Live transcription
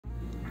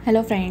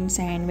Hello friends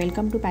and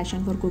welcome to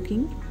Passion for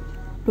Cooking.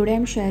 Today I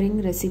am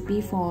sharing recipe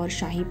for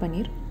Shahi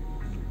Paneer.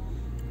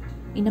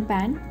 In a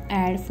pan,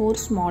 add 4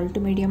 small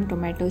to medium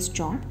tomatoes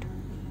chopped.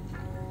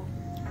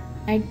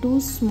 Add 2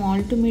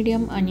 small to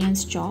medium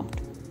onions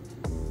chopped.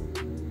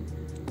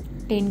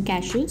 10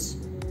 cashews.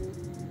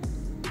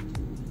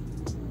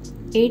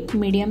 8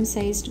 medium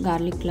sized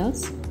garlic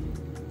cloves.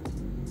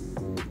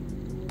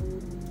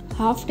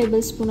 Half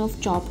tablespoon of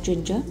chopped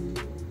ginger.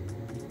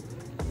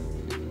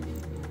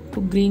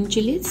 2 green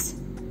chilies,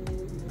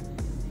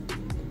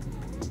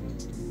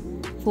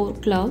 4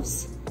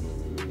 cloves,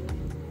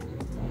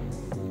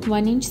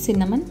 1 inch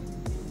cinnamon,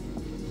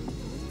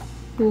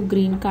 2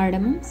 green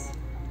cardamoms,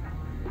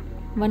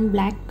 1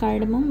 black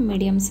cardamom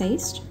medium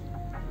sized,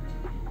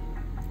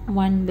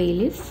 1 bay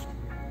leaf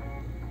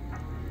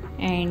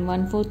and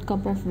 1/4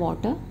 cup of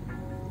water.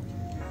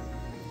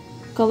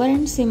 Cover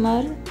and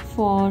simmer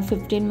for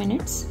 15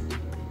 minutes.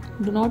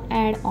 Do not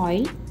add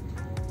oil.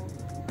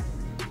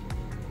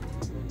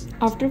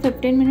 After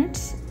 15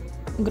 minutes,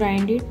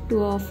 grind it to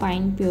a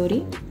fine puree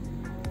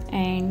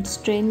and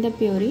strain the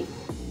puree.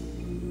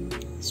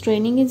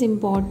 Straining is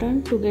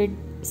important to get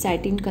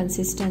satin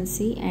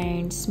consistency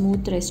and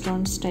smooth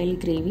restaurant style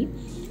gravy,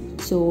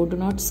 so do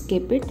not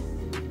skip it.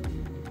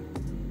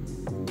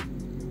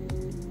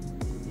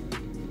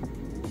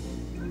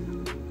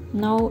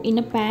 Now in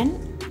a pan,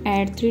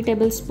 add 3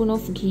 tablespoons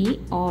of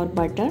ghee or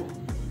butter.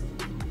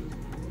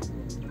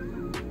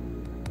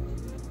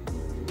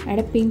 Add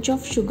a pinch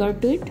of sugar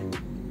to it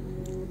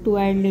to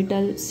add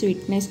little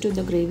sweetness to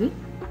the gravy.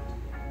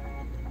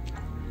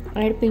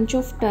 Add pinch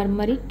of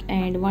turmeric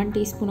and 1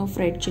 teaspoon of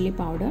red chili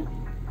powder.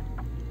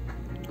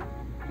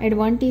 Add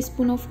 1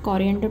 teaspoon of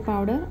coriander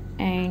powder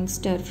and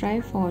stir fry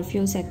for a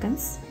few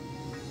seconds.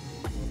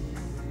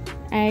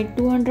 Add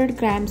 200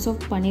 grams of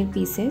paneer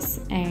pieces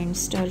and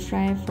stir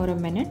fry for a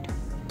minute.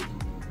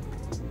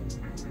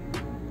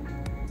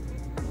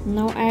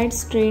 Now add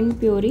strained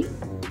puree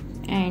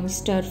and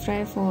stir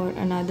fry for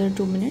another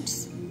 2 minutes.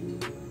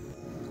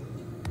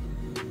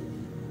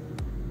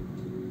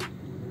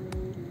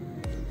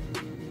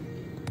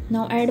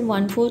 Now add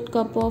 1/4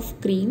 cup of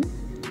cream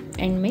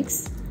and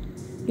mix.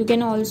 You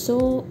can also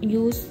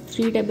use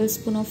 3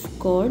 tablespoons of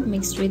curd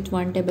mixed with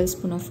 1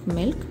 tablespoon of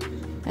milk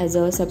as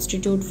a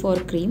substitute for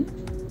cream.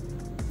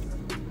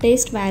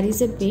 Taste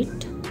varies a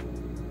bit.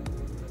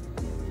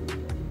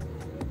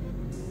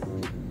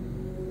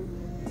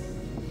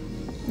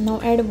 Now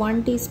add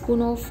 1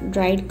 teaspoon of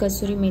dried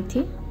kasuri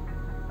methi.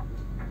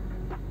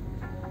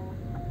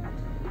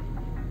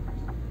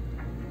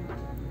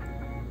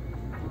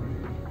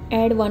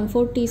 Add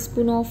 1/4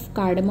 teaspoon of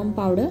cardamom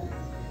powder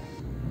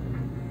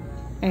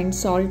and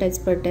salt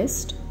as per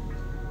taste.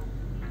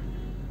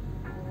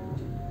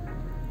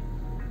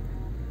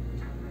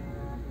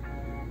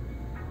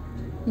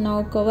 Now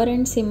cover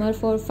and simmer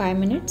for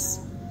 5 minutes.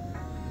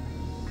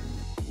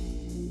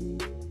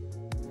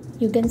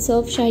 You can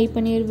serve Shahi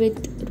Paneer with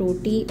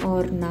roti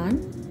or naan.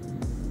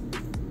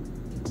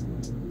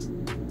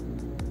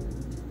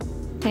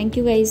 Thank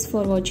you guys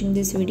for watching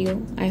this video.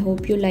 I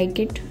hope you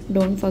like it.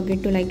 Don't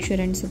forget to like,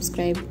 share and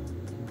subscribe.